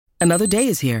Another day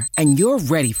is here, and you're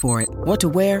ready for it. What to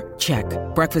wear? Check.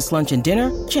 Breakfast, lunch, and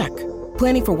dinner? Check.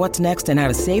 Planning for what's next and how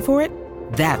to save for it?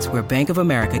 That's where Bank of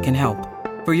America can help.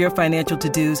 For your financial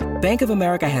to-dos, Bank of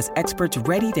America has experts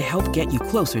ready to help get you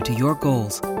closer to your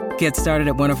goals. Get started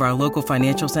at one of our local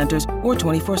financial centers or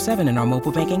 24/7 in our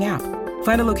mobile banking app.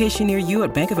 Find a location near you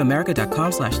at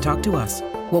bankofamerica.com/talktous.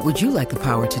 What would you like the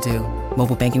power to do?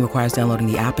 Mobile banking requires downloading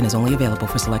the app and is only available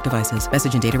for select devices.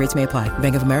 Message and data rates may apply.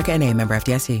 Bank of America N.A., member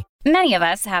FDIC. Many of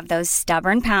us have those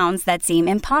stubborn pounds that seem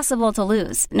impossible to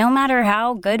lose, no matter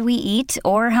how good we eat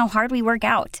or how hard we work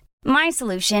out. My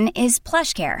solution is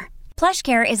PlushCare.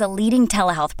 PlushCare is a leading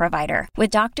telehealth provider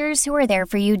with doctors who are there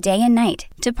for you day and night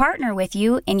to partner with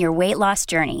you in your weight loss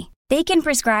journey. They can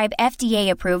prescribe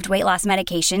FDA-approved weight loss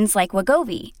medications like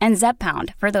Wegovy and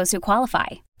Zepbound for those who qualify.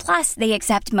 Plus, they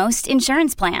accept most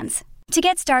insurance plans. To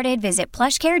get started, visit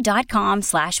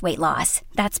plushcare.com/weightloss.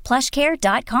 That's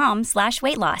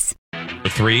plushcare.com/weightloss. The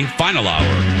 3 final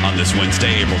hour on this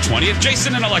Wednesday, April 20th.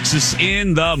 Jason and Alexis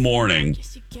in the morning.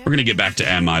 We're going to get back to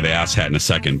Am I the Asshat in a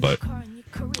second, but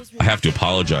I have to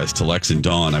apologize to Lex and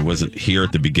Dawn. I wasn't here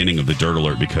at the beginning of the Dirt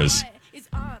Alert because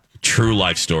true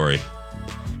life story.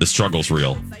 The struggle's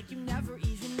real.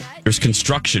 There's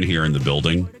construction here in the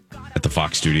building at the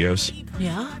Fox Studios.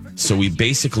 Yeah. So we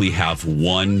basically have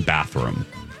one bathroom.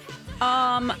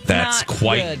 That's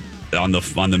quite good. on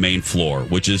the main floor,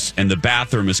 which is, and the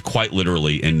bathroom is quite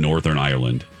literally in Northern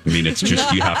Ireland. I mean, it's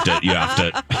just you have to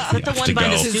the one by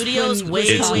go. the studios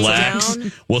way Lex.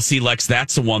 down. Well, see, Lex,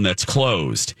 that's the one that's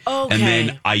closed. Okay. And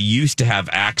then I used to have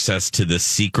access to the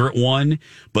secret one,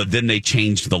 but then they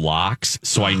changed the locks,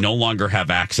 so I no longer have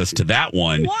access to that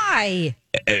one. Why?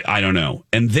 I don't know.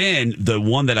 And then the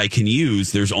one that I can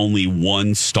use, there's only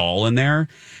one stall in there.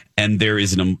 And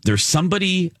there's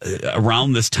somebody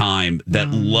around this time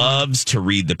that loves to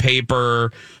read the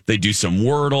paper. They do some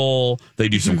Wordle, they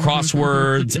do some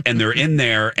crosswords, and they're in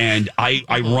there. And I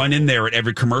run in there at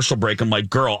every commercial break. I'm like,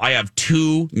 girl, I have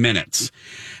 2 minutes.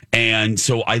 And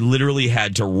so I literally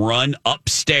had to run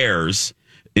upstairs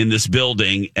in this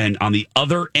building and on the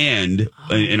other end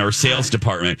in our sales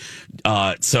department.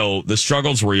 So the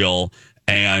struggle's real.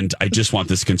 And I just want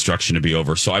this construction to be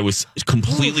over. So I was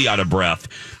completely out of breath.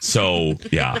 So,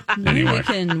 yeah. Anyway.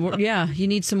 You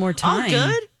need some more time. Oh,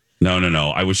 good.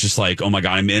 No. I was just like, oh, my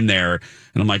God, I'm in there.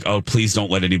 And I'm like, oh, please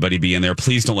don't let anybody be in there.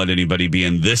 Please don't let anybody be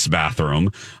in this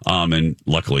bathroom. And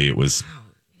luckily it was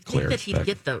clear. I think that he'd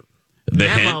get the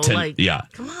hint. memo, yeah.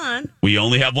 Come on. We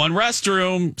only have one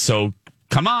restroom. So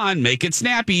come on, make it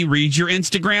snappy. Read your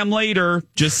Instagram later.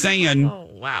 Just saying. Oh,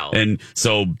 wow. And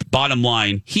so, bottom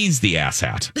line, he's the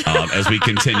asshat as we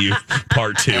continue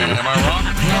part 2. Am I wrong?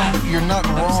 No, you're not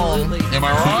wrong. Absolutely. Am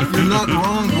I wrong? You're not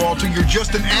wrong, Walter. You're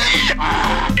just an ass.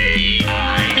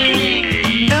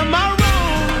 Am I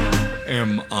wrong?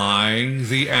 Am I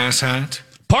the asshat?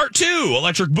 Part 2,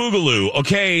 Electric Boogaloo.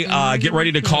 Okay, get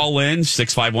ready to call in,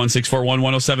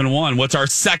 651-641-1071. What's our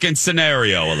second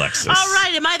scenario, Alexis? All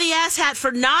right. Am I the asshat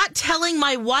for not telling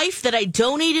my wife that I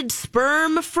donated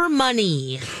sperm for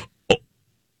money?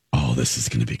 Oh, this is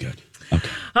going to be good. Okay.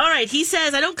 All right. He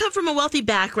says, I don't come from a wealthy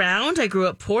background. I grew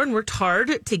up poor and worked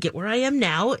hard to get where I am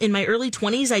now. In my early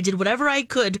 20s, I did whatever I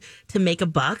could to make a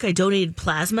buck. I donated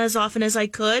plasma as often as I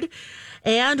could.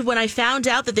 And when I found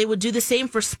out that they would do the same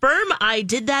for sperm, I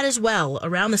did that as well.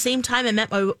 Around the same time I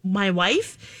met my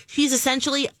wife, she's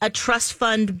essentially a trust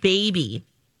fund baby.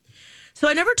 So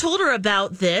I never told her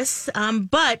about this,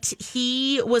 but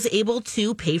he was able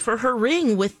to pay for her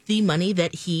ring with the money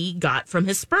that he got from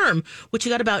his sperm, which he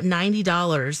got about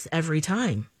 $90 every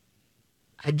time.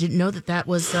 I didn't know that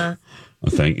was... I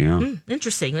think, yeah.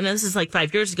 Interesting. And this is like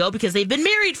 5 years ago because they've been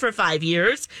married for 5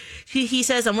 years. He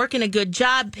says, I'm working a good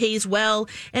job, pays well,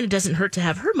 and it doesn't hurt to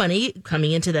have her money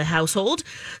coming into the household.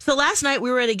 So last night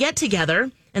we were at a get-together,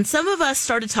 and some of us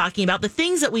started talking about the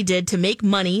things that we did to make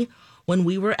money when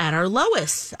we were at our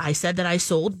lowest. I said that I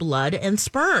sold blood and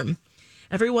sperm.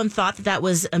 Everyone thought that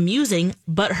was amusing,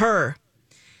 but her.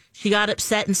 She got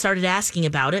upset and started asking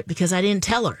about it because I didn't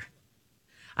tell her.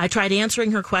 I tried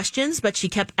answering her questions, but she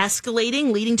kept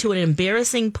escalating, leading to an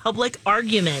embarrassing public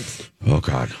argument. Oh,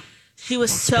 God. She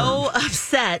was so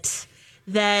upset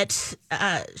that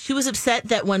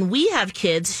when we have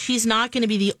kids, she's not going to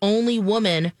be the only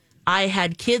woman I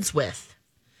had kids with.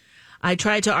 I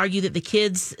tried to argue that the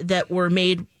kids that were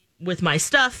made with my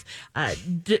stuff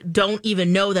don't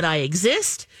even know that I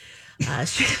exist.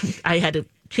 I had to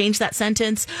change that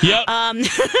sentence. Yep.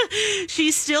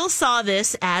 She still saw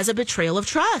this as a betrayal of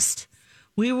trust.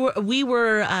 We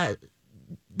were.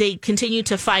 They continued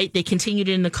to fight. They continued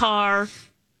in the car,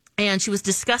 and she was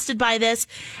disgusted by this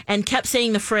and kept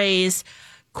saying the phrase,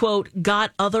 quote,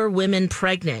 got other women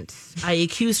pregnant. I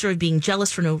accused her of being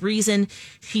jealous for no reason.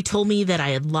 She told me that I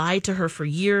had lied to her for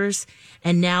years,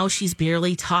 and now she's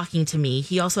barely talking to me.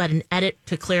 He also had an edit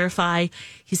to clarify.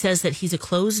 He says that he's a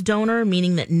closed donor,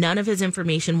 meaning that none of his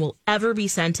information will ever be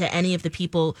sent to any of the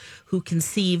people who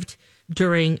conceived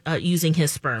during using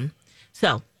his sperm.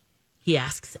 So he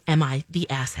asks, am I the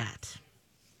asshat?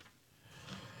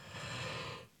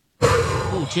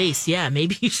 Oh, Jace, yeah,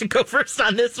 maybe you should go first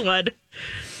on this one.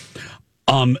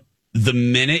 The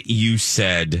minute you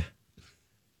said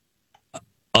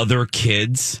other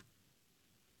kids,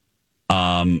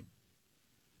 I'm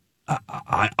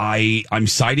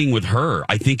siding with her.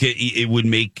 I think it would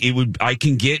make it would. I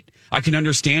can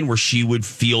understand where she would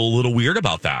feel a little weird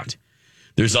about that.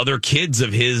 There's other kids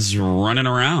of his running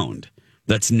around.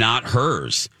 That's not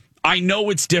hers. I know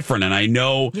it's different, and I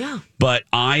know, but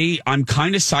I'm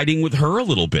kind of siding with her a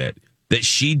little bit that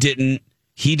he didn't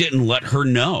let her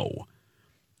know.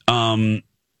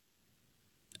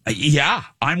 Yeah,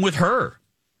 I'm with her.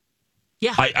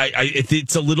 Yeah,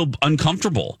 it's a little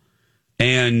uncomfortable,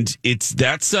 and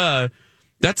that's a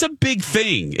big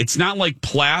thing. It's not like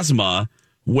plasma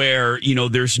where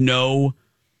there's no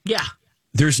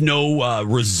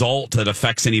result that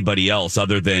affects anybody else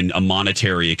other than a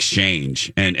monetary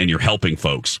exchange, and you're helping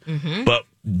folks. Mm-hmm. But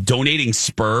donating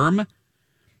sperm,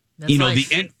 that's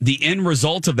life. the end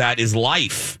result of that is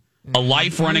life. Mm-hmm. A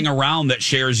life running around that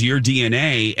shares your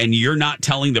DNA, and you're not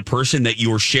telling the person that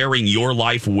you're sharing your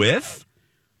life with.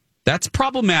 That's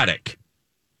problematic.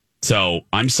 So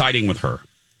I'm siding with her.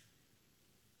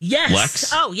 Yes.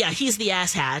 Lex? Oh, yeah, he's the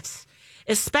asshat.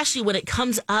 Especially when it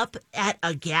comes up at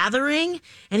a gathering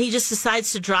and he just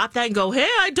decides to drop that and go, hey,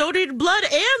 I donated blood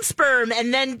and sperm.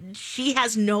 And then she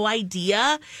has no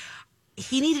idea.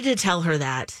 He needed to tell her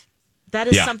that. That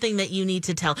is something that you need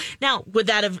to tell. Now, would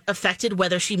that have affected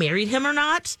whether she married him or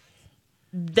not?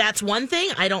 That's one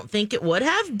thing. I don't think it would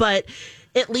have, but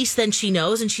at least then she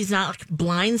knows and she's not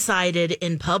blindsided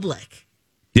in public.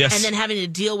 Yes. And then having to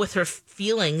deal with her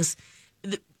feelings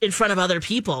in front of other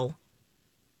people.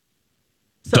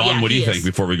 So, Dawn, what do you think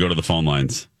before we go to the phone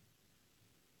lines?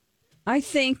 I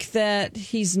think that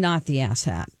he's not the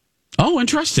asshat. Oh,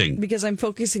 interesting. Because I'm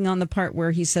focusing on the part where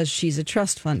he says she's a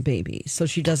trust fund baby. So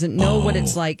she doesn't know what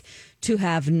it's like to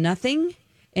have nothing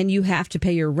and you have to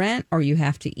pay your rent or you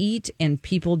have to eat. And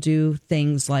people do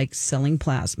things like selling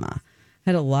plasma. I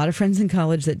had a lot of friends in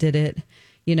college that did it,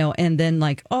 and then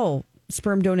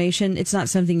sperm donation. It's not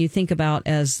something you think about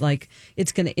as like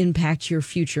it's going to impact your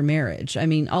future marriage. I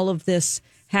mean, all of this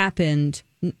happened,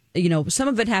 some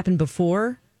of it happened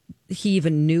before he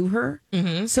even knew her.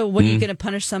 Mm-hmm. So what are you going to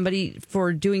punish somebody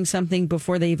for doing something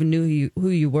before they even knew who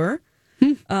you were?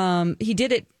 He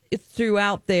did it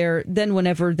throughout there. Then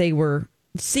whenever they were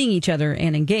seeing each other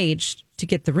and engaged to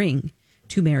get the ring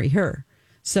to marry her.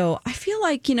 So I feel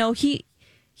like,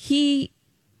 he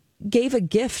gave a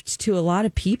gift to a lot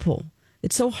of people.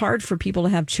 It's so hard for people to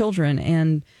have children.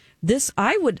 And this,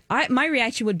 my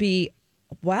reaction would be,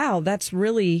 wow, that's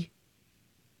really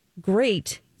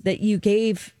great that you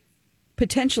gave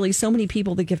potentially so many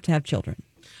people the gift to have children.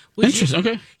 Interesting.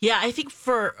 Okay. Yeah, I think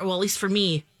at least for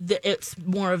me, it's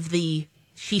more of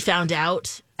she found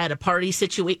out at a party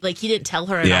situation. Like he didn't tell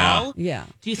her at all. Yeah.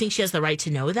 Do you think she has the right to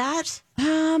know that?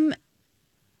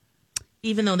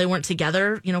 Even though they weren't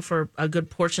together, for a good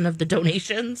portion of the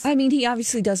donations? I mean, he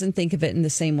obviously doesn't think of it in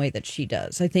the same way that she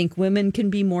does. I think women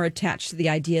can be more attached to the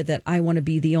idea that I want to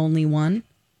be the only one,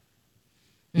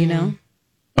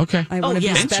 Okay. I want to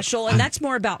be special. And that's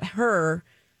more about her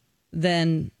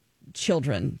than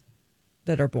children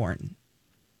that are born.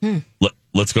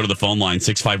 Let's go to the phone line,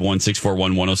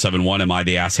 651-641-1071. Am I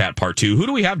the asshat part 2? Who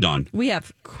do we have, Dawn? We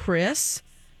have Chris.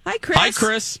 Hi, Chris. Hi,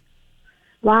 Chris.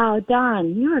 Wow,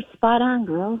 Dawn, you are spot on,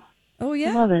 girl. Oh, yeah?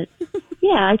 I love it.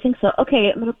 Yeah, I think so. Okay,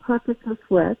 I'm going to preface this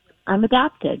with, I'm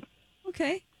adopted.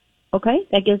 Okay. Okay,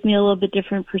 that gives me a little bit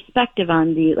different perspective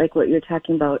on what you're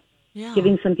talking about,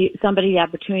 giving somebody the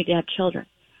opportunity to have children.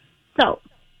 So,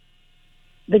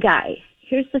 the guy,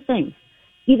 here's the thing.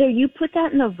 Either you put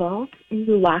that in a vault and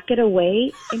you lock it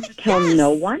away and you tell no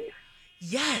one.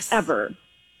 Yes. Ever.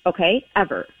 Okay,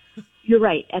 ever. You're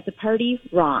right. At the party,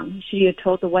 wrong. Should you have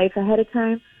told the wife ahead of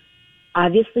time?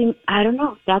 Obviously, I don't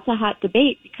know. That's a hot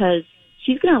debate because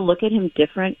she's going to look at him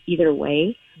different either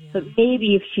way. Yeah. But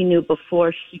maybe if she knew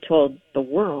before she told the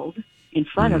world in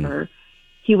front of her,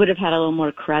 he would have had a little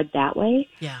more cred that way.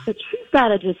 Yeah. But she's got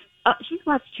to just, she's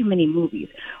watched too many movies.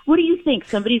 What do you think?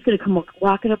 Somebody's going to come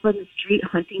walking up on the street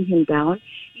hunting him down?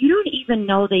 You don't even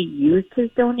know they used his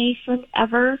donation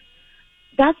ever?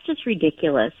 That's just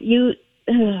ridiculous.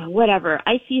 whatever.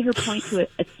 I see her point to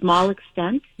a small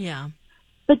extent. Yeah.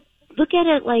 But look at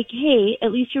it like, hey,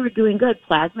 at least you were doing good.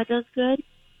 Plasma does good.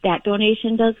 That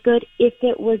donation does good. If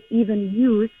it was even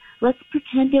used, let's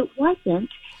pretend it wasn't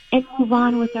and move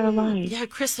on with our lives. Yeah,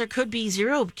 Chris, there could be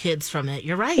 0 kids from it.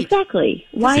 You're right. Exactly.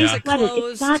 Why Yeah. sweat it?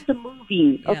 It's not the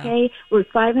movie, okay? Where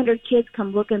 500 kids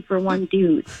come looking for one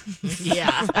dude.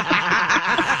 Yeah.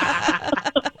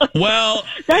 Well,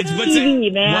 That's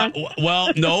TV, man.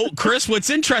 Well, no, Chris. What's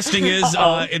interesting is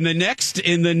in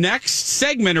the next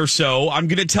segment or so, I'm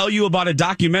going to tell you about a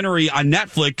documentary on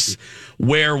Netflix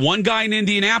where one guy in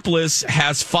Indianapolis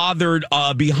has fathered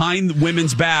behind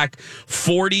women's back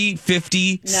 40,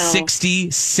 50,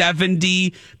 60,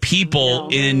 70 people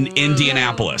in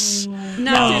Indianapolis.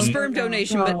 Not through sperm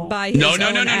donation, but by his own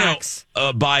acts.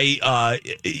 By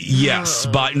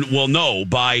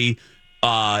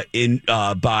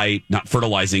not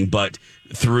fertilizing, but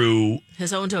through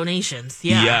his own donations.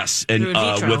 Yeah. Yes, and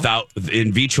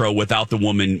in vitro without the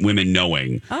women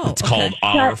knowing. Oh, it's called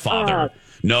Our Father.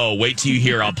 No, wait till you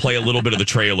hear. I'll play a little bit of the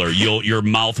trailer. Your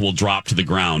mouth will drop to the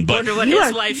ground. But wonder what You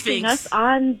his are wife keeping thinks. us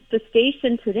on the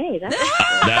station today.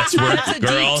 that's where, That's a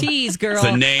girl. deep tease, girl. It's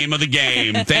the name of the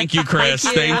game. Thank you, Chris.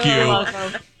 Thank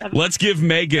you. Let's give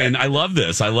Megan. I love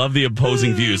this. I love the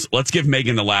opposing views. Let's give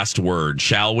Megan the last word,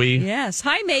 shall we? Yes.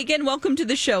 Hi, Megan. Welcome to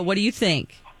the show. What do you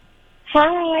think?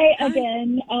 Hi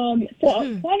again.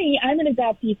 Funny, I'm an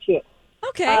adoptee too.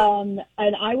 Okay. And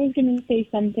I was going to say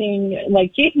something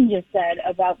like Jason just said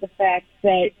about the fact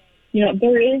that,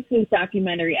 there is this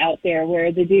documentary out there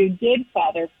where the dude did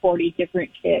father 40 different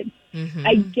kids. Mm-hmm.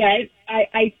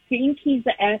 I think he's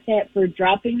the asset for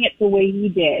dropping it the way he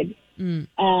did.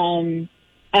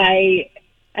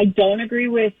 I don't agree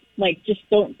with just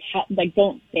don't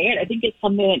say it. I think it's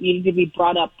something that needed to be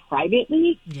brought up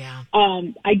privately. Yeah.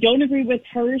 I don't agree with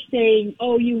her saying,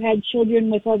 "Oh, you had children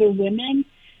with other women."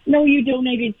 No, you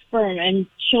donated sperm, and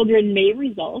children may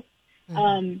result.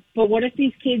 But what if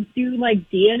these kids do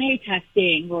DNA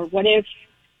testing, or what if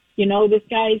this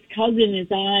guy's cousin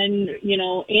is on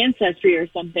Ancestry or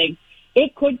something?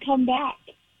 It could come back,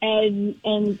 and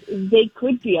they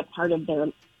could be a part of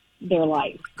their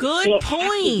life. Good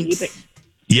point.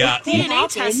 Yeah. DNA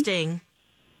testing.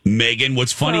 Megan,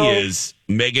 what's funny is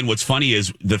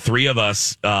the three of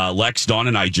us, Lex, Dawn,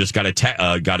 and I just got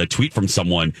a tweet from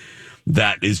someone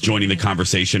that is joining the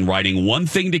conversation, writing, one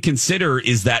thing to consider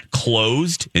is that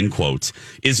closed, in quotes,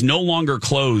 is no longer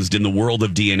closed in the world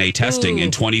of DNA testing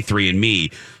in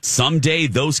 23andMe. Someday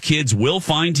those kids will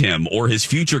find him or his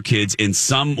future kids in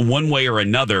one way or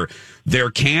another. There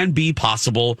can be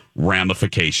possible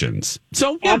ramifications.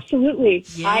 So absolutely.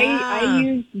 Yeah. I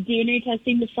used DNA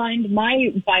testing to find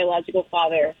my biological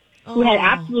father, who had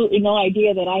absolutely no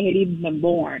idea that I had even been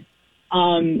born.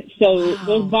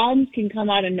 Those bombs can come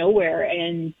out of nowhere,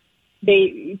 and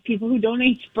people who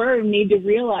donate sperm need to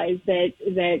realize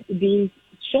that these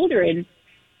children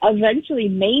eventually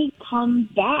may come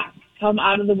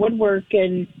out of the woodwork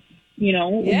and,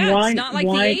 it's not like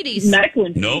the 80s. Medical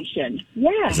information.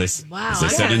 Nope. Yeah. As I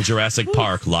said in Jurassic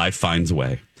Park, life finds a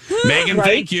way. Megan, Right?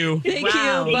 thank you. Thank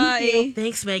Wow. you. Bye. Thank you.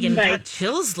 Thanks, Megan. Bye. Got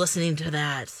chills listening to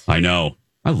that. I know.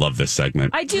 I love this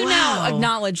segment. I do now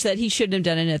acknowledge that he shouldn't have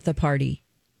done it at the party.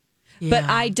 Yeah. But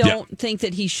I don't think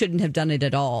that he shouldn't have done it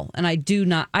at all. And I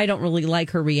don't really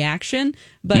like her reaction,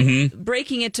 but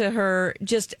breaking it to her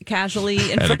just casually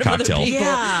in At a front of other cocktail. people.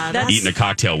 Yeah, Eating a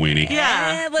cocktail weenie.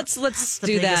 Yeah. Let's the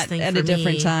do biggest that thing at for a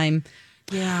different me. time.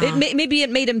 Yeah. Maybe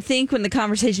it made him think when the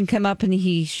conversation came up and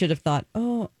he should have thought,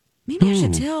 oh, maybe I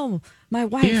should tell my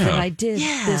wife that I did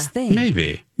this thing.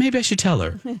 Maybe I should tell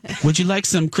her. Would you like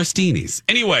some crostinis?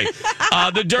 Anyway,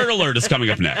 the Dirt Alert is coming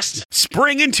up next.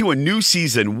 Spring into a new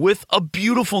season with a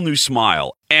beautiful new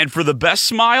smile. And for the best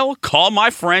smile, call my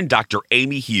friend Dr.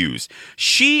 Amy Hughes.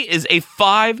 She is a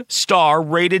 5-star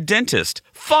rated dentist.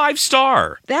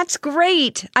 5-star. That's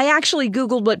great. I actually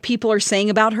Googled what people are saying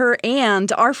about her,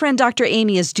 and our friend Dr.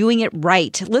 Amy is doing it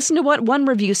right. Listen to what one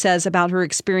review says about her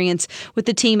experience with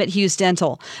the team at Hughes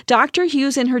Dental. Dr.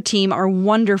 Hughes and her team are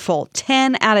wonderful.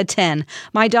 10 out of 10.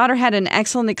 My daughter had an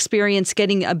excellent experience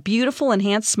getting a beautiful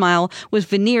enhanced smile with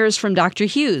veneers from Dr.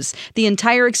 Hughes. The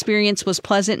entire experience was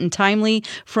pleasant and timely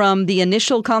from the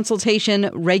initial consultation,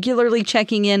 regularly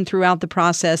checking in throughout the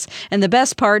process, and the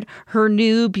best part, her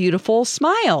new beautiful smile.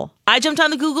 smile. I jumped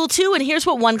on the Google too, and here's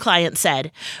what one client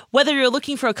said. Whether you're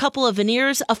looking for a couple of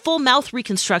veneers, a full mouth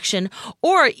reconstruction,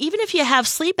 or even if you have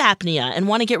sleep apnea and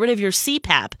want to get rid of your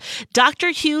CPAP, Dr.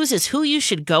 Hughes is who you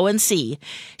should go and see.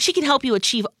 She can help you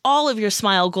achieve all of your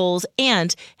smile goals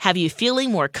and have you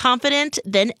feeling more confident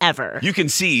than ever. You can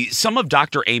see some of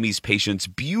Dr. Amy's patients'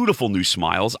 beautiful new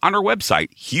smiles on her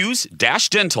website,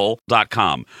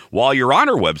 hughes-dental.com. While you're on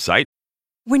her website,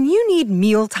 when you need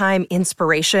mealtime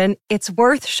inspiration, it's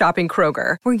worth shopping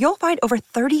Kroger, where you'll find over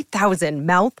 30,000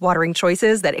 mouth-watering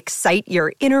choices that excite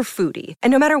your inner foodie. And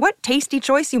no matter what tasty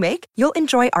choice you make, you'll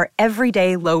enjoy our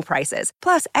everyday low prices,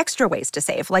 plus extra ways to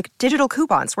save, like digital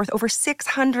coupons worth over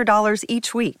 $600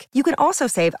 each week. You can also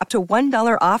save up to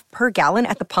 $1 off per gallon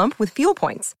at the pump with fuel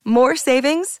points. More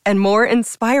savings and more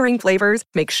inspiring flavors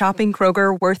make shopping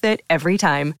Kroger worth it every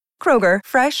time. Kroger,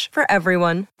 fresh for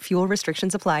everyone. Fuel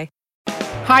restrictions apply.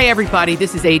 Hi, everybody.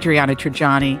 This is Adriana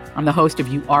Trajani. I'm the host of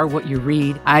You Are What You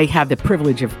Read. I have the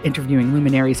privilege of interviewing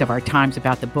luminaries of our times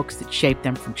about the books that shaped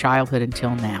them from childhood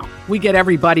until now. We get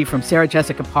everybody from Sarah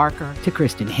Jessica Parker to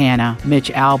Kristen Hanna, Mitch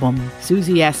Albom,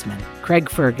 Susie Essman, Craig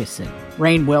Ferguson,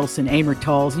 Rainn Wilson, Amor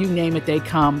Tolls, you name it, they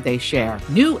come, they share.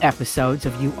 New episodes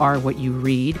of You Are What You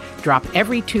Read drop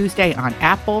every Tuesday on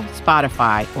Apple,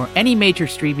 Spotify, or any major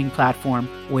streaming platform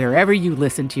wherever you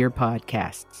listen to your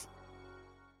podcasts.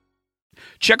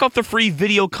 check out the free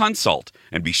video consult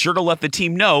and be sure to let the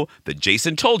team know that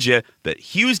Jason told you that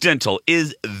Hughes Dental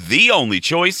is the only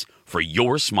choice for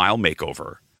your smile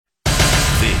makeover.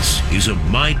 This is a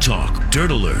My Talk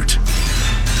Dirt Alert.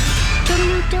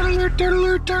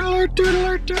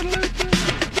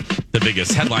 The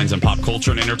biggest headlines in pop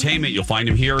culture and entertainment, you'll find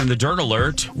him here in the Dirt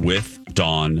Alert with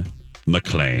Dawn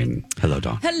McClain. Hello,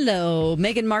 Dawn. Hello.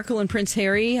 Meghan Markle and Prince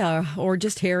Harry, or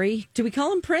just Harry. Do we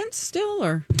call him Prince still,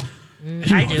 or?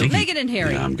 I do. Meghan and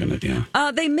Harry. Yeah, I'm going to,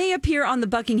 yeah. They may appear on the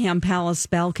Buckingham Palace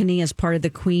balcony as part of the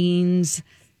Queen's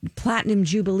Platinum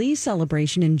Jubilee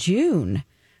celebration in June.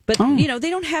 But, you know,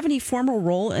 they don't have any formal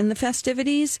role in the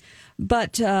festivities,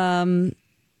 but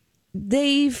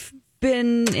they've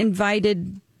been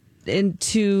invited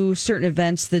into certain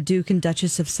events. The Duke and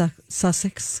Duchess of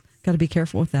Sussex, got to be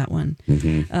careful with that one,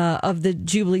 of the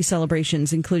Jubilee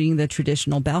celebrations, including the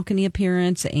traditional balcony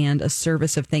appearance and a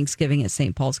service of Thanksgiving at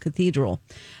St. Paul's Cathedral.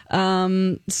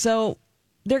 So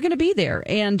they're going to be there.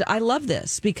 And I love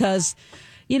this because,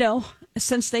 you know,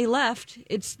 since they left,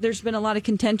 there's been a lot of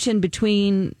contention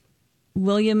between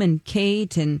William and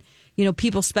Kate and, you know,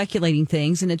 people speculating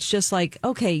things. And it's just like,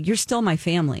 okay, you're still my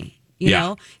family. You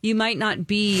know, you might not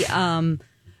be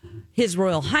His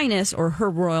Royal Highness or Her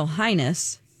Royal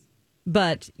Highness,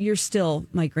 but you're still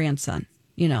my grandson,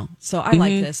 you know. So I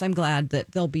like this. I'm glad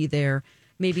that they'll be there.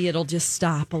 Maybe it'll just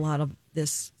stop a lot of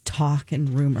this talk and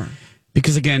rumor.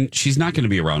 Because, again, she's not going to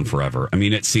be around forever. I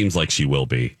mean, it seems like she will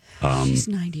be. She's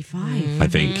 95. I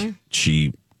think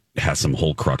she has some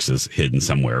whole cruxes hidden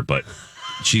somewhere, but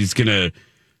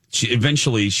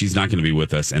eventually she's not going to be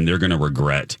with us, and they're going to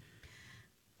regret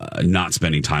not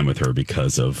spending time with her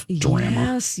because of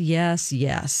drama.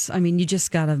 Yes. I mean, you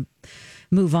just got to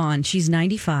move on. She's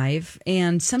 95,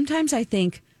 and sometimes I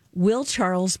think, will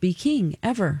Charles be king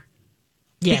ever?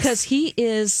 Yes. Because he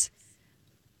is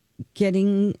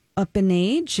getting up in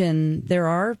age, and there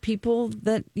are people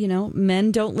that, you know,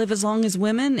 men don't live as long as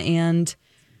women, and,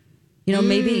 you know,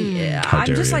 maybe I'm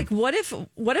just like, what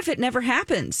if it never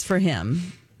happens for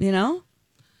him, you know?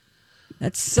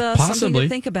 That's something to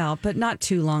think about, but not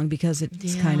too long because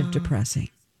it's kind of depressing.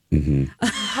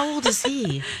 How old is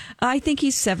he? I think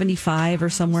he's 75 or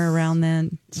somewhere around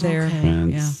then. There,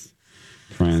 France,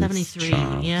 73.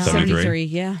 Yeah, 73.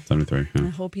 Yeah, 73. Yeah. I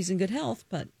hope he's in good health.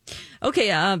 But okay,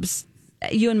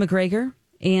 Ewan McGregor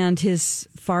and his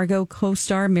Fargo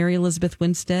co-star Mary Elizabeth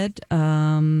Winstead,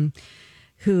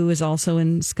 who is also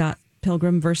in Scott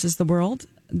Pilgrim versus the World,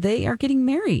 they are getting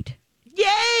married.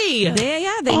 Yay!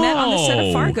 They met on the set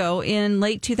of Fargo in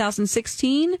late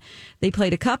 2016. They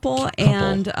played a couple.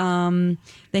 And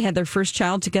they had their first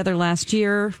child together last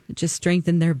year. It just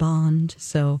strengthened their bond.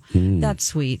 So that's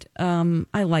sweet.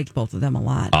 I liked both of them a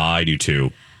lot. I do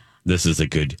too. This is a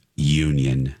good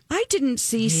union. I didn't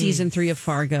see season 3 of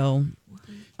Fargo.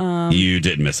 You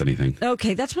didn't miss anything.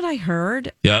 Okay, that's what I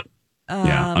heard. Yep.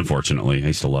 Yeah, unfortunately. I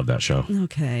used to love that show.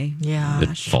 Okay. Yeah.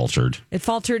 It faltered.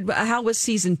 How was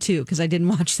season 2? Because I didn't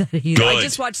watch that either. Good. I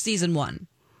just watched season 1.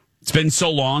 It's been so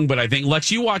long, but I think,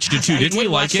 Lex, you watched it too. Didn't we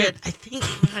like it? I think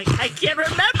I can't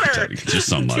remember. Just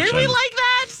so much. Did we like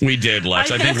that? We did,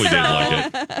 Lex. I think we did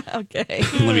like it. Okay.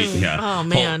 Let me, yeah. Oh,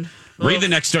 man. Read the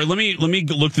next story. Let me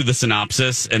look through the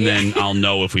synopsis, and then I'll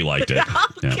know if we liked it.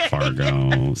 Okay. Yeah,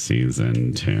 Fargo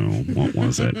season 2. What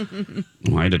was it?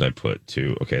 Why did I put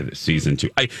 2? Okay, season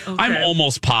 2. I'm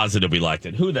almost positive we liked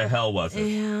it. Who the hell was it?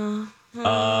 Yeah.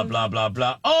 Blah blah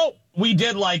blah. Oh, we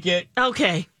did like it.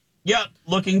 Okay. Yep.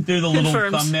 Looking through the little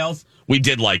Confirms. thumbnails, we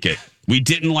did like it. We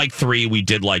didn't like 3. We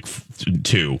did like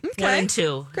 2. Okay. 1 and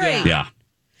 2. Great. Yeah.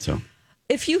 So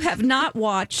If you have not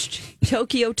watched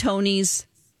Tokyo Tony's,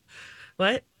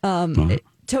 What?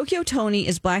 Tokyo Tony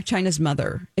is Blac Chyna's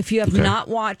mother. If you have Okay. not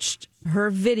watched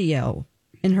her video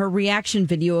and her reaction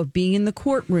video of being in the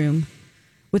courtroom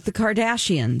with the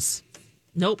Kardashians.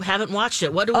 Nope, haven't watched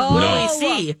it. What do we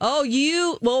see?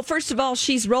 Well, first of all,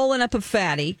 she's rolling up a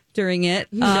fatty during it.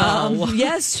 No.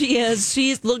 Yes, she is.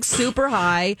 She looks super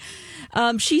high.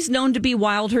 She's known to be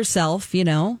wild herself, you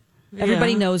know.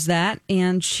 Everybody Yeah. knows that.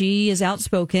 And she is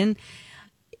outspoken.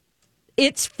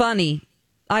 It's funny.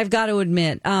 I've got to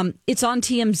admit. It's on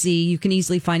TMZ. You can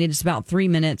easily find it. It's about 3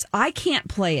 minutes. I can't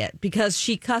play it because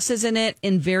she cusses in it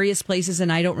in various places,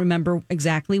 and I don't remember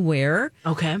exactly where.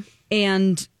 Okay.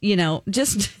 And, you know,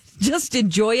 just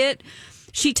enjoy it.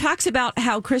 She talks about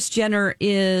how Kris Jenner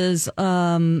is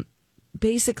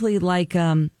basically like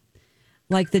the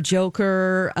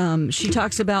Joker. She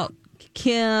talks about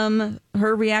Kim,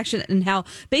 her reaction, and how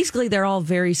basically they're all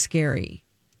very scary.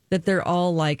 That they're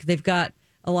all like, they've got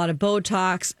a lot of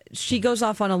Botox. She goes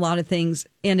off on a lot of things,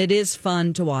 and it is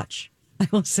fun to watch. I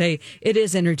will say it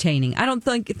is entertaining. I don't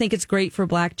think it's great for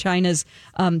Blac Chyna's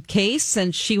case,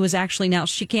 and she was actually now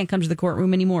she can't come to the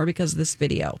courtroom anymore because of this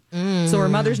video. So her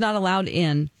mother's not allowed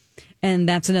in, and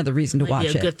that's another reason to Might be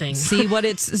watch a it. good thing. See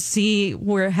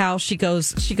how she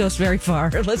goes. She goes very far.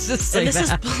 Let's just say And this is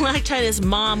that. Blac Chyna's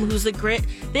mom, who's the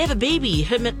they have a baby,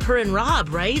 her and Rob,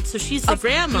 right? So she's the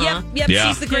grandma. Yep, Yeah.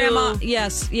 she's the grandma.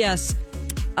 Yes.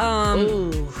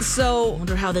 So I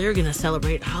wonder how they're going to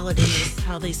celebrate holidays,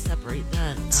 how they separate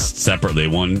that. separately,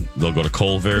 one they'll go to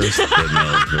Culver's. Then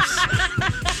they'll just...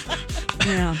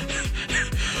 yeah.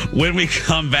 When we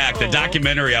come back, the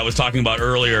documentary I was talking about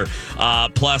earlier,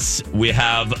 plus we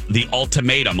have The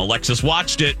Ultimatum. Alexis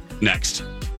watched it. Next.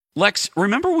 Lex,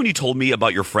 remember when you told me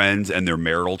about your friends and their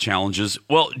marital challenges?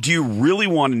 Well, do you really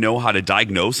want to know how to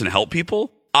diagnose and help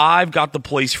people? I've got the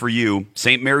place for you.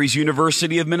 St. Mary's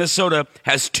University of Minnesota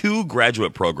has 2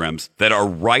 graduate programs that are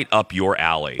right up your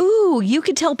alley. Ooh, you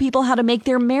could tell people how to make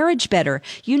their marriage better.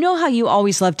 You know how you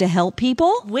always love to help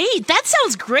people. Wait, that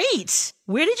sounds great.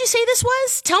 Where did you say this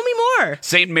was? Tell me more.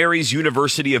 St. Mary's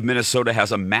University of Minnesota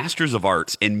has a Master's of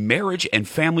Arts in Marriage and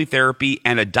Family Therapy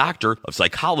and a Doctor of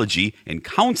Psychology in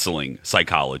Counseling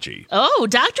Psychology. Oh,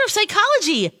 Doctor of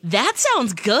Psychology. That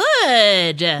sounds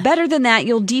good. Better than that,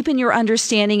 you'll deepen your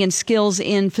understanding and skills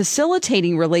in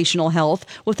facilitating relational health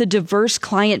with a diverse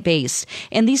client base.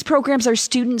 And these programs are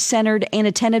student-centered and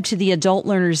attentive to the adult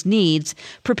learner's needs,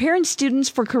 preparing students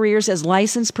for careers as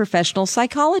licensed professional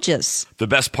psychologists. The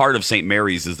best part of St. Mary's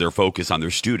is their focus on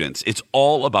their students. It's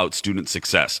all about student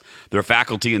success. Their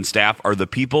faculty and staff are the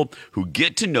people who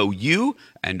get to know you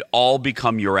and all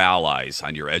become your allies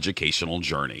on your educational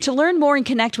journey. To learn more and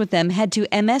connect with them, head to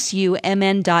msumn.edu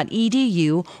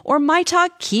or MyTalk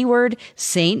keyword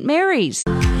St. Mary's.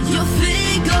 And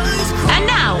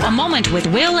now, a moment with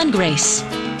Will and Grace.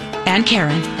 And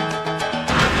Karen.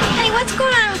 Hey, what's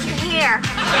going on with your hair?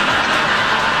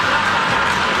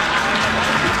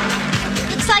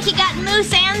 Looks like you got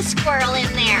moose and squirrel in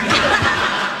there.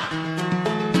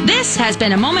 This has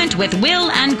been a moment with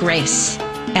Will and Grace.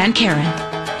 And Karen.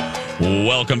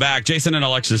 Welcome back. Jason and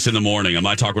Alexis in the morning on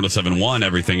My Talk 107.1,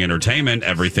 Everything Entertainment,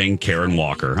 Everything Karen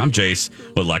Walker. I'm Jace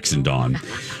with Lex and Dawn.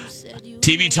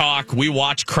 TV talk, we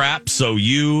watch crap so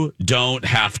you don't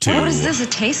have to. What is this, a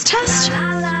taste test?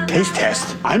 Taste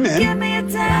test? I'm in.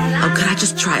 Oh, could I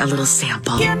just try a little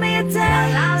sample?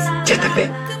 Just a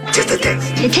bit. Just a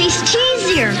taste. It tastes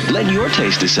cheesier. Let your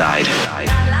taste decide.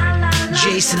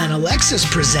 Jason and Alexis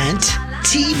present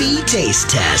TV Taste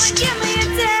Test.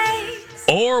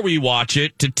 Or we watch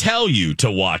it to tell you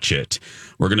to watch it.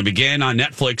 We're going to begin on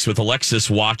Netflix with Alexis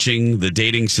watching the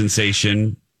dating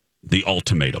sensation, The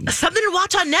Ultimatum. Something to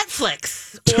watch on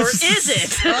Netflix. Or is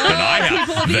it?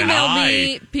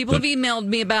 People have emailed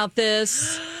me about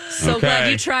this. So Okay.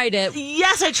 glad you tried it.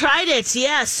 Yes, I tried it.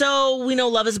 Yeah, so we know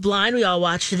Love is Blind. We all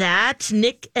watched that.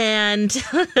 Nick and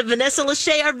Vanessa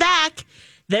Lachey are back.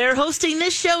 They're hosting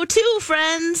this show too,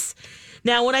 friends.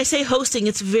 Now, when I say hosting,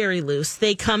 it's very loose.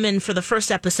 They come in for the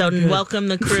first episode and welcome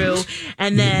the crew,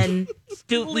 and then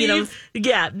basically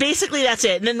that's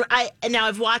it. And then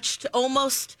I've watched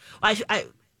almost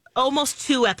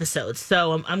 2 episodes,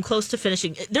 so I'm close to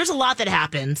finishing. There's a lot that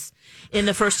happens in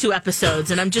the first 2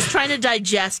 episodes, and I'm just trying to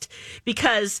digest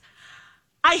because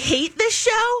I hate this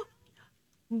show,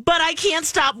 but I can't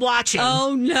stop watching.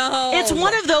 Oh, no. It's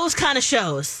one of those kind of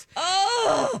shows.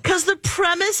 Oh. Because the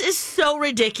premise is so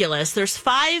ridiculous. There's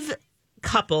 5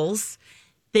 couples.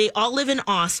 They all live in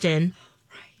Austin.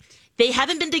 Right. They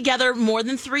haven't been together more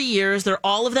than 3 years.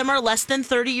 All of them are less than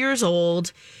 30 years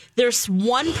old. There's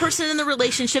one person in the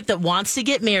relationship that wants to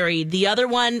get married. The other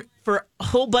one, for a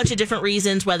whole bunch of different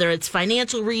reasons, whether it's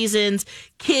financial reasons,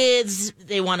 kids,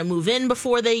 they want to move in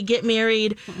before they get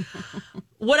married.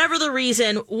 Whatever the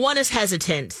reason, one is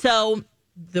hesitant. So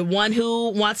the one who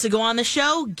wants to go on the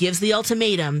show gives the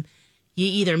ultimatum. You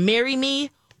either marry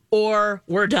me or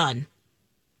we're done.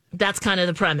 That's kind of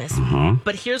the premise. Uh-huh.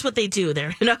 But here's what they do.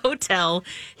 They're in a hotel.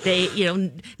 They,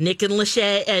 Nick and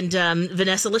Lachey and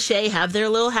Vanessa Lachey have their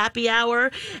little happy hour.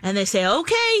 And they say,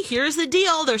 okay, here's the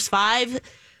deal. There's 5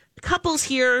 couples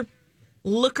here.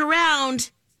 Look around.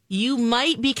 You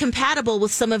might be compatible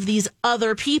with some of these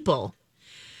other people.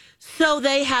 So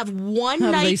they have one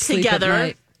night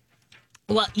together.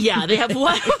 Well, yeah, they have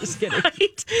one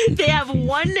night. They have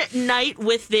one night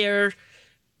with their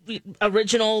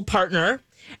original partner.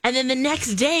 And then the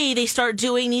next day, they start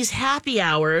doing these happy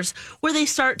hours where they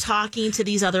start talking to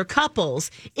these other couples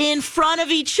in front of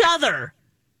each other.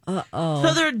 Uh-oh.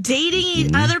 So they're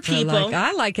dating other people.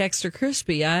 I like extra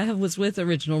crispy. I was with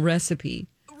Original Recipe.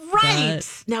 Right.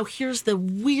 Now, here's the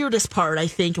weirdest part, I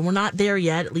think, and we're not there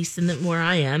yet, at least where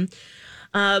I am.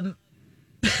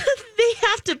 They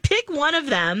have to pick one of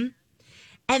them,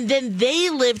 and then they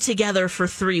live together for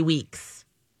 3 weeks.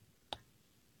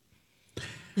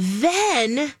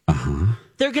 Then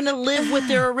they're going to live with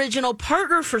their original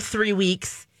partner for 3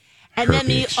 weeks. And then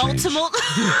the ultimate,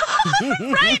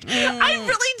 right? I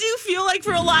really do feel like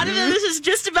for a lot of them, this is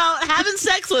just about having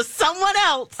sex with someone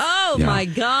else. Oh, my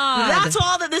God. That's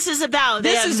all that this is about.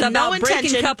 This is about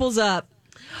breaking couples up.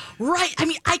 Right. I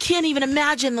mean, I can't even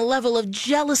imagine the level of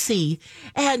jealousy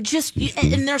and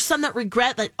and there's some that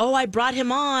regret that, I brought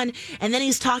him on and then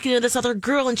he's talking to this other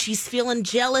girl and she's feeling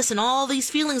jealous and all these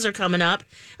feelings are coming up.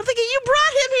 I'm thinking, you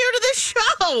brought him here to this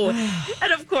show.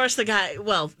 And of course the guy,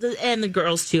 and the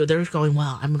girls too, they're going,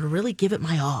 I'm going to really give it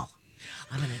my all.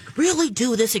 I'm going to really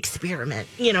do this experiment.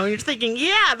 You're thinking,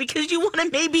 yeah, because you want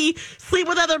to maybe sleep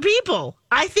with other people.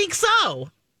 I think so.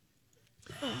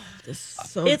 It's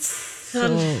so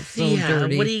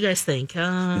dirty. What do you guys think?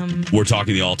 We're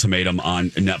talking The Ultimatum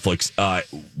on Netflix.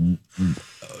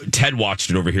 Ted watched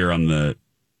it over here on the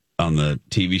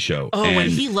TV show. Oh,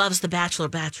 and he loves The Bachelor,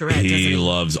 Bachelorette. He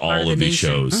loves all of these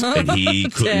shows, and he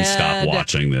couldn't stop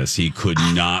watching this. He could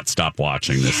not stop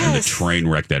watching this, and the train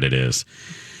wreck that it is.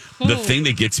 The thing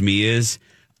that gets me is,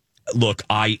 look,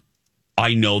 I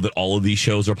know that all of these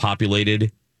shows are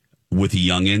populated with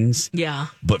youngins. Yeah.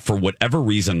 But for whatever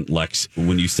reason, Lex,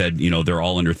 when you said, they're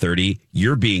all under 30,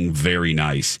 you're being very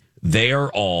nice. They are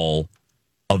all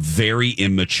a very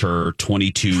immature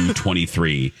 22,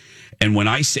 23. And when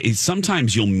I say,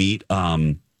 sometimes you'll meet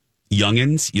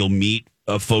youngins, you'll meet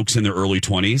folks in their early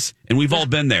 20s, and we've all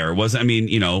been there.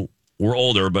 We're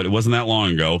older, but it wasn't that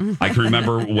long ago. I can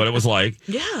remember what it was like.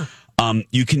 Yeah.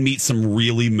 You can meet some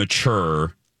really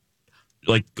mature,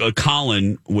 like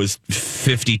Colin was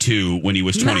 52 when he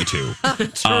was 22.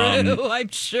 True, I'm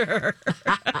sure.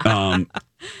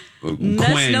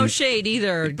 That's no shade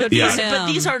either. Good for him. But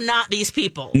these are not these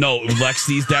people. No, Lex,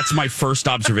 that's my first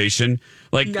observation.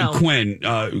 Like Quinn,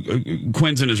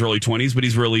 Quinn's in his early 20s, but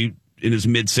he's really in his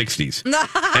mid 60s.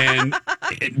 And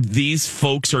these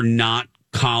folks are not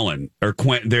Colin or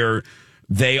Quinn. They're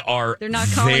not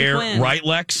Colin Quinn. Right,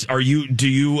 Lex? Do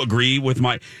you agree with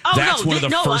my... That's one of the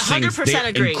first 100% things. They're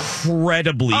agree.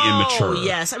 Incredibly immature. Oh,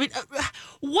 yes. I mean,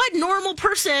 what normal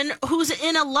person who's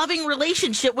in a loving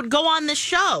relationship would go on this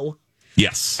show?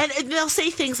 Yes. And they'll say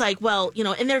things like,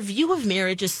 and their view of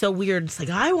marriage is so weird. It's like,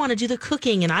 I want to do the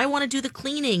cooking and I want to do the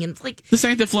cleaning. And it's like... This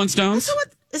ain't the Flintstones.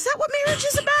 Is that what marriage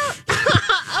is about?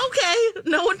 Okay.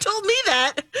 No one told me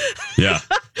that. Yeah.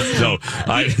 So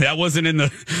that wasn't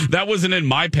in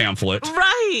my pamphlet.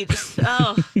 Right.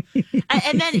 Oh.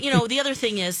 And then, the other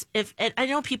thing is, I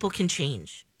know people can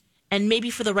change, and maybe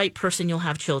for the right person, you'll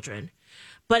have children.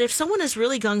 But if someone is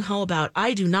really gung-ho about,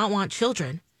 I do not want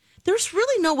children, there's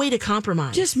really no way to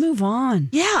compromise. Just move on.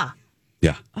 Yeah.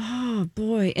 Yeah. Oh,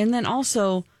 boy. And then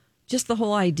also just the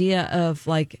whole idea of,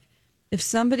 like, if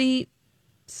somebody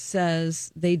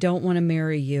says they don't want to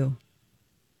marry you,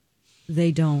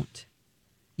 they don't.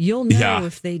 You'll know Yeah.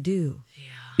 if they do.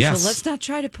 Yes. So let's not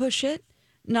try to push it.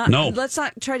 No. Let's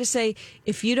not try to say,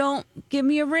 if you don't give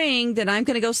me a ring, then I'm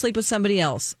going to go sleep with somebody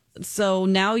else. So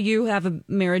now you have a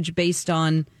marriage based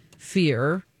on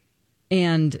fear,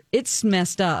 and it's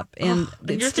messed up. And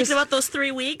you're thinking about those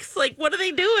 3 weeks? Like, what are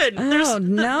they doing? Oh,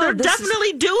 no. They're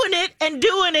definitely doing it and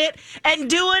doing it and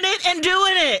doing it and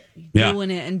doing it. Yeah.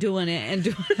 Doing it and doing it and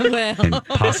doing it. Well, And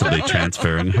possibly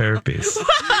transferring herpes.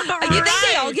 I think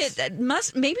they all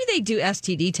get maybe they do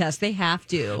STD tests. They have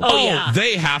to.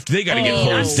 They have to. They got to get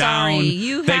hosed down.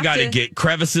 You They have got to get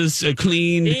crevices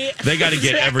cleaned. They got to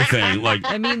get everything. Like,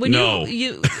 I mean, when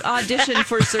you audition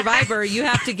for Survivor, you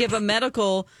have to give a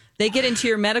medical. They get into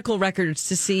your medical records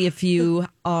to see if you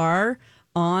are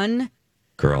on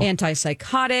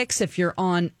antipsychotics, if you're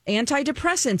on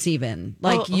antidepressants, even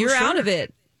you're out of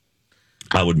it.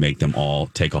 I would make them all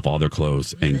take off all their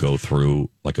clothes and go through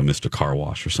like a Mr. Car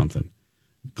Wash or something.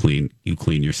 You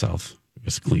clean yourself.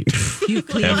 Just clean. You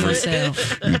clean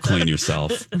yourself. You clean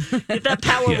yourself. Get that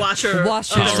power washer.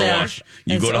 Wash Power yourself. wash.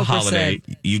 You as go to Oprah Holiday.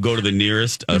 said. You go to the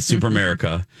nearest Super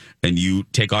America, and you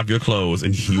take off your clothes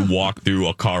and you walk through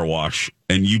a car wash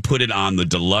and you put it on the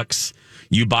deluxe.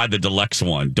 You buy the deluxe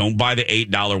one. Don't buy the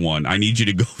 $8 one. I need you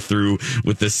to go through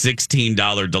with the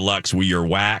 $16 deluxe where you're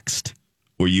waxed,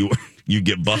 where you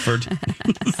get buffered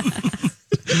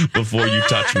before you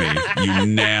touch me. You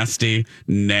nasty,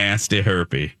 nasty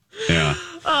herpy. Yeah.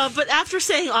 But after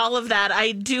saying all of that,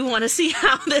 I do want to see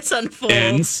how this unfolds.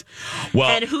 Ends. Well,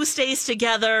 and who stays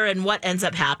together and what ends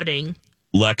up happening.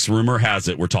 Lex, rumor has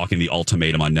it, we're talking The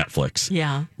Ultimatum on Netflix.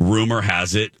 Yeah. Rumor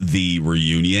has it the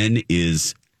reunion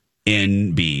is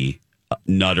NB,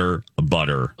 nutter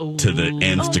butter to the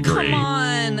nth degree. Come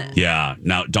on. Yeah.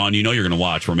 Now, Dawn, you know you're going to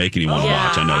watch. We're making you want to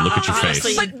watch. I know. Look at your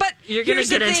Honestly, face. But you're going to here's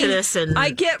the get into thing. this. And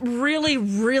I get really,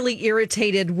 really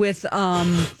irritated with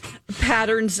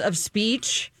patterns of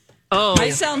speech. Oh, I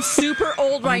sound super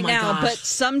old right now, gosh. but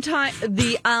sometimes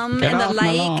the and Get the off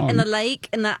my lawn. and the like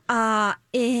and the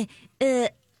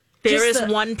there is the-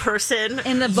 one person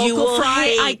and the you vocal will fry.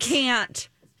 hate. I can't.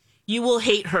 You will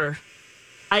hate her.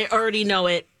 I already know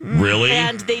it. Really?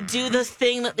 And they do the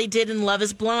thing that they did in Love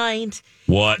is Blind.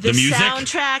 What? The music?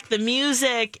 soundtrack, the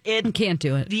music. I can't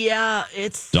do it. Yeah,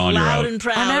 it's Dawn, you're loud out. and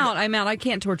proud. I'm out. I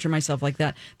can't torture myself like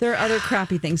that. There are other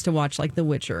crappy things to watch, like The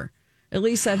Witcher. At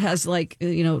least that has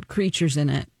creatures in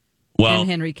it. Well, and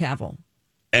Henry Cavill.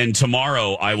 and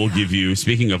tomorrow I will give you,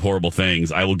 speaking of horrible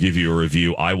things, I will give you a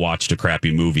review. I watched a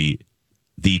crappy movie,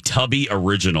 the Tubby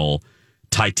original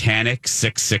Titanic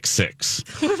 666.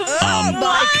 Oh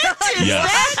my God!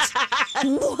 Yes.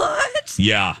 What?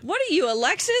 Yeah. What are you,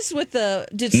 Alexis? Did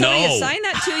somebody No. assign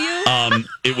that to you?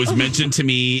 It was mentioned to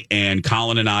me, and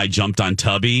Colin and I jumped on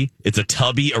Tubby. It's a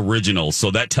Tubby original,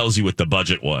 so that tells you what the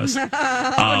budget was.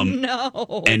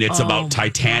 No. And it's about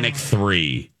Titanic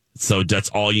 3. So that's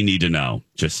all you need to know.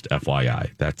 Just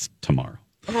FYI. That's tomorrow.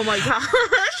 Oh my gosh.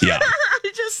 Yeah.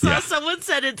 I just saw Yeah. someone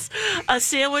said it's a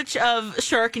sandwich of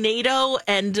Sharknado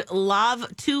and Lava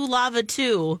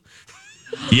 2.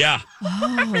 Yeah.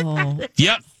 Oh.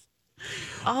 Yep.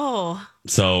 Oh.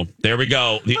 So there we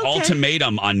go. The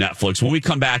Ultimatum on Netflix. When we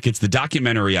come back, it's the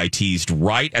documentary I teased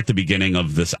right at the beginning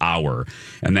of this hour,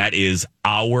 and that is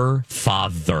Our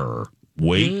Father.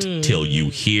 Wait till you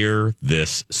hear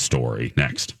this story.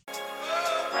 Next.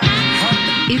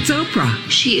 It's Oprah.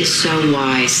 She is so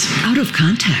wise. Out of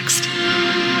context.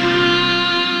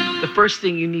 The first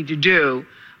thing you need to do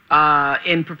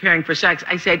in preparing for sex,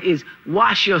 I said, is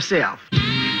wash yourself.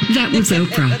 That was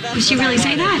Oprah. Did she really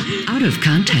say that? Out of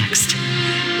context.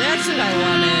 That's what I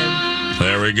wanted.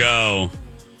 There we go.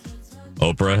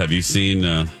 Oprah, have you seen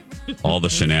all the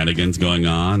shenanigans going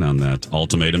on that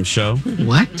Ultimatum show?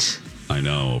 What? I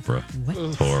know, Oprah.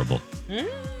 It's horrible.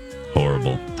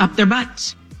 Horrible. Up their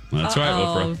butts. That's right,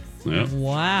 Oprah. Yep.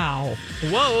 Wow.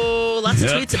 Whoa, lots of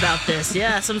Yep. tweets about this.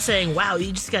 Yeah, some saying, wow,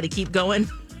 you just got to keep going.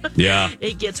 Yeah.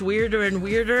 It gets weirder and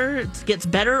weirder. It gets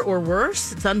better or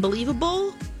worse. It's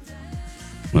unbelievable.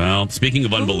 Well, speaking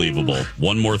of unbelievable,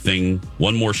 one more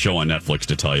show on Netflix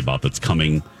to tell you about that's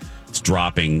coming. It's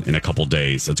dropping in a couple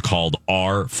days. It's called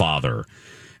Our Father.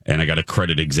 And I got to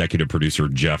credit executive producer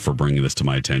Jeff for bringing this to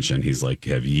my attention. He's like,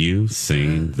 have you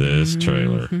seen this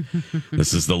trailer?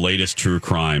 This is the latest true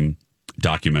crime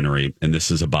documentary. And this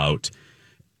is about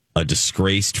a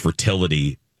disgraced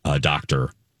fertility doctor,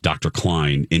 Dr.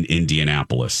 Klein, in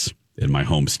Indianapolis, in my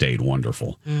home state.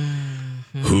 Wonderful.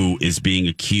 Who is being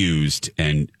accused,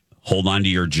 and hold on to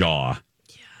your jaw.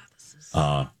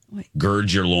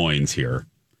 Gird your loins here.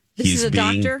 This is a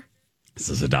doctor? This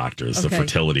is a doctor. This is Okay. a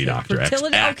fertility doctor.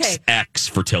 Fertility? Okay.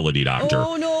 Ex-fertility doctor.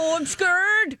 Oh, no, I'm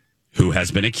scared. who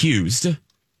has been accused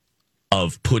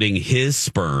of putting his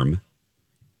sperm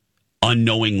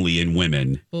unknowingly in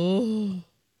women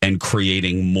and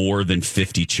creating more than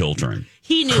 50 children.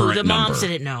 He knew. Current The moms number.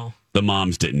 didn't know. The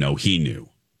moms didn't know. He knew.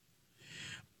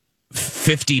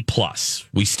 50 plus.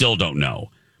 We still don't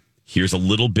know. Here's a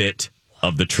little bit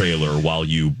of the trailer while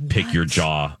you pick your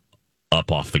jaw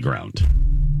up off the ground.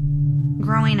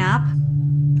 Growing up,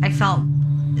 I felt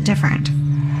different.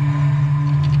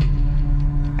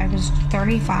 I was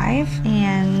 35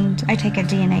 and I take a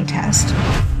DNA test.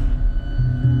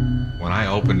 When I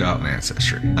opened up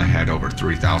Ancestry, I had over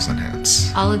 3,000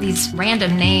 hits. All of these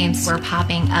random names were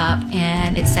popping up,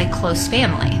 and it said close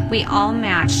family. We all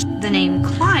matched the name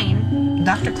Klein.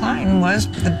 Dr. Klein was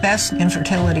the best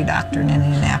infertility doctor in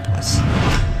Indianapolis.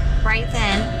 Right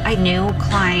then, I knew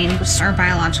Klein was our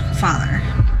biological father.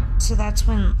 So that's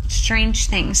when strange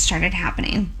things started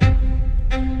happening.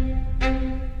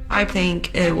 I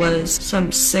think it was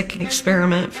some sick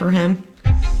experiment for him.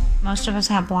 Most of us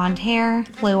have blonde hair,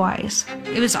 blue eyes.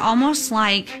 It was almost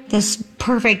like this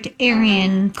perfect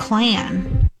Aryan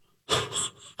clan.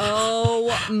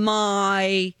 Oh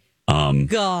my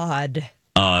God.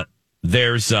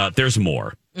 There's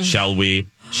more. Shall we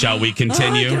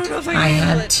continue? I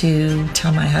had to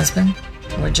tell my husband,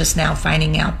 we're just now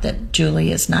finding out that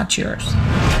Julie is not yours.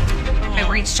 I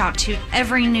reached out to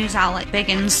every news outlet, big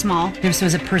and small. This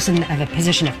was a person of a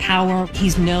position of power.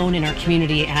 He's known in our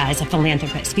community as a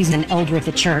philanthropist. He's an elder of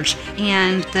the church.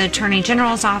 And the Attorney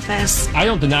General's office. I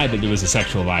don't deny that it was a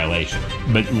sexual violation,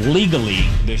 but legally,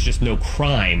 there's just no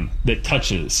crime that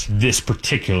touches this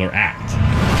particular act.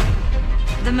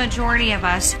 The majority of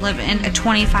us live in a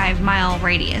 25-mile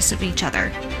radius of each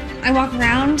other. I walk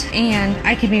around and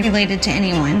I can be related to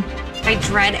anyone. I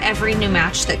dread every new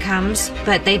match that comes,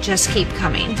 but they just keep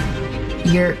coming.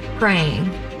 You're praying,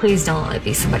 please don't let it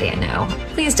be somebody I know.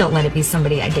 Please don't let it be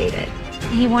somebody I dated.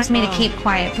 He wants me to keep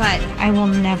quiet, but I will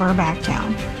never back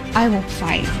down. I will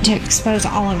fight to expose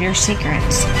all of your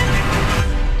secrets.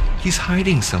 He's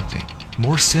hiding something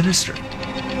more sinister.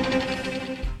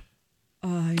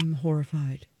 I'm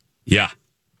horrified. Yeah.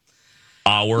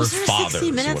 Our Was there Father. 60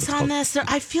 is what minutes it's on called. this?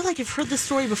 I feel like I've heard this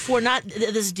story before, not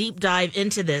this deep dive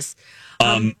into this.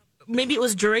 Maybe it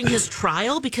was during his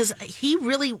trial because he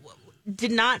really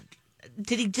did not.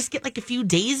 Did he just get like a few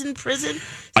days in prison?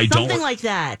 Something like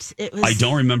that. It was. I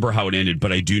don't remember how it ended,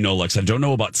 but I do know, Lex, I don't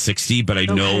know about 60, but I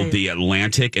know the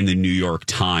Atlantic and the New York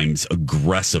Times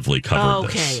aggressively covered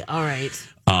this. Okay, all right.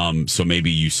 So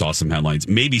maybe you saw some headlines.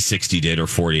 Maybe 60 did, or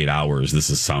 48 Hours.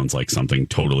 Sounds like something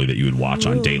totally that you would watch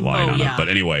on Dateline. Yeah. But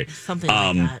anyway. Something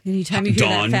like that. Anytime you hear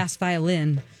that fast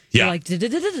violin, yeah. you're like,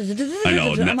 I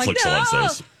know, I'm like, Netflix loves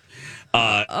those.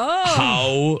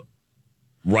 How,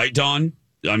 right, Dawn?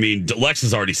 I mean, Lex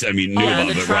has already said, knew about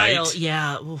the it, trial, right?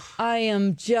 yeah.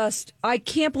 I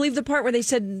can't believe the part where they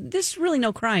said, this is really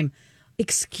no crime.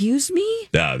 Excuse me?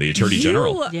 Yeah, the Attorney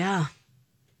General. Yeah.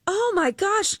 Oh my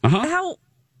gosh. How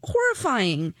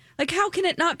horrifying. Like, how can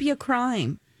it not be a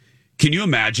crime? Can you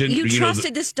imagine? You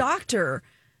trusted this doctor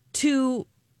to...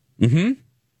 Mm-hmm.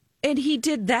 And he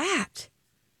did that.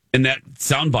 And that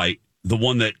soundbite, the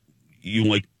one that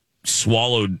you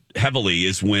swallowed heavily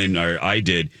is when, or I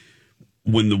did,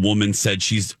 when the woman said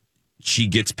she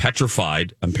gets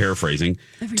petrified, I'm paraphrasing,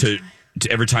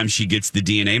 every time she gets the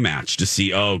DNA match to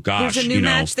see, oh gosh, there's a new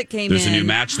match that came there's in. a new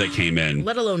match that came in.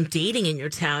 Let alone dating in your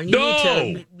town. You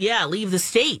need to, leave the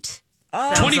state.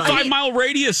 25-mile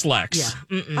radius, Lex.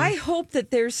 Yeah. I hope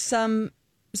that there's some...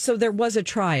 So there was a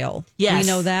trial. Yes. We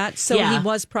know that. So he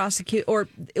was prosecuted, or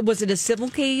was it a civil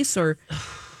case, or...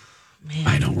 Man,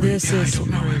 I don't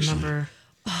remember.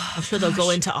 I'm sure they'll go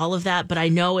into all of that, but I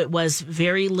know it was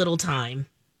very little time.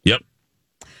 Yep.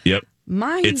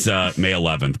 Mine, it's May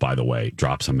 11th, by the way.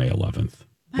 Drops on May 11th,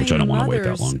 which I don't want to wait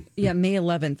that long. Yeah, May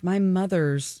 11th. My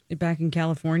mother's back in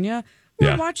California. We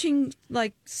were watching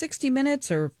 60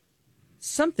 Minutes or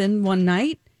something one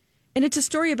night, and it's a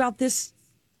story about this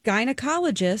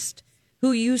gynecologist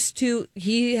who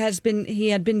he had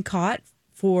been caught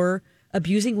for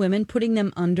abusing women, putting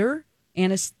them under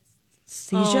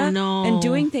anesthesia and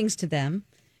doing things to them.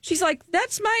 She's like,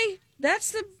 that's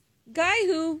the guy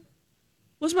who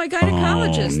was my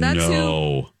gynecologist.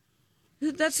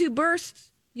 That's who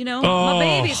birthed, my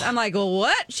babies. I'm like, well,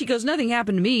 what? She goes, nothing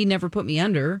happened to me. He never put me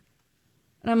under.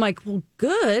 And I'm like, well,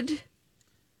 good.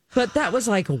 But that was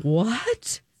like,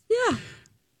 what? Yeah.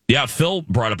 Yeah, Phil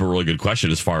brought up a really good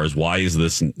question as far as why is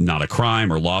this not a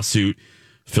crime or lawsuit.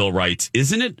 Phil writes,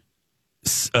 isn't it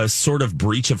a sort of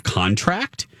breach of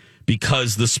contract?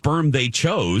 Because the sperm they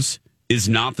chose is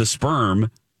not the sperm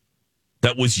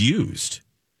that was used.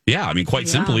 Yeah, I mean, quite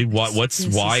simply, why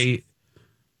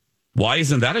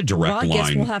isn't that a direct Well, I line?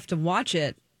 guess we'll have to watch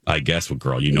it. I guess,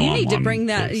 girl, You I'm need to on bring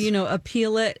that, this.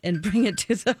 appeal it and bring it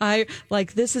to the higher.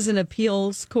 Like, this is an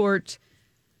appeals court.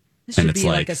 This And should it's be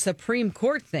like like- a Supreme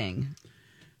Court thing.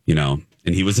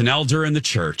 And he was an elder in the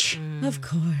church. Of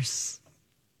course.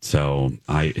 So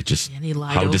And he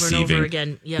lied how over deceiving. and over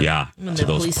again. Yeah, When to the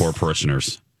those police- poor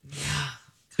parishioners. Yeah.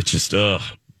 It's just,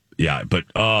 yeah, but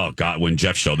oh God, when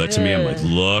Jeff showed that to me, I'm like,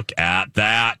 look at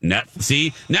that.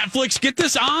 Netflix, get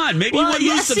this on. Maybe you wouldn't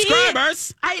lose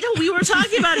subscribers. I know we were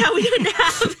talking about how we didn't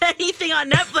have anything on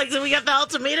Netflix, and we got the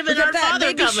ultimatum We and got our that father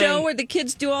baby coming. show where the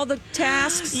kids do all the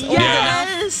tasks.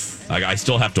 Yes. I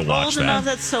still have to watch Old that. enough,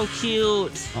 that's so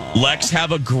cute. Lex,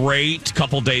 have a great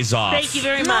couple days off. Thank you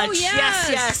very much.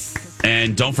 Yes.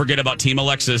 And don't forget about Team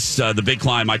Alexis, the Big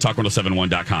Climb,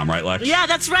 mytalk1071.com, right, Lex? Yeah,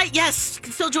 that's right. Yes.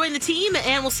 Still join the team,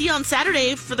 and we'll see you on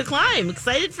Saturday for the climb.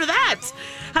 Excited for that.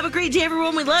 Have a great day,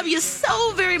 everyone. We love you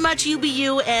so very much. You be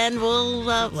you, and we'll,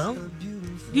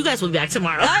 you guys will be back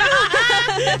tomorrow.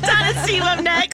 Donna, see you up next.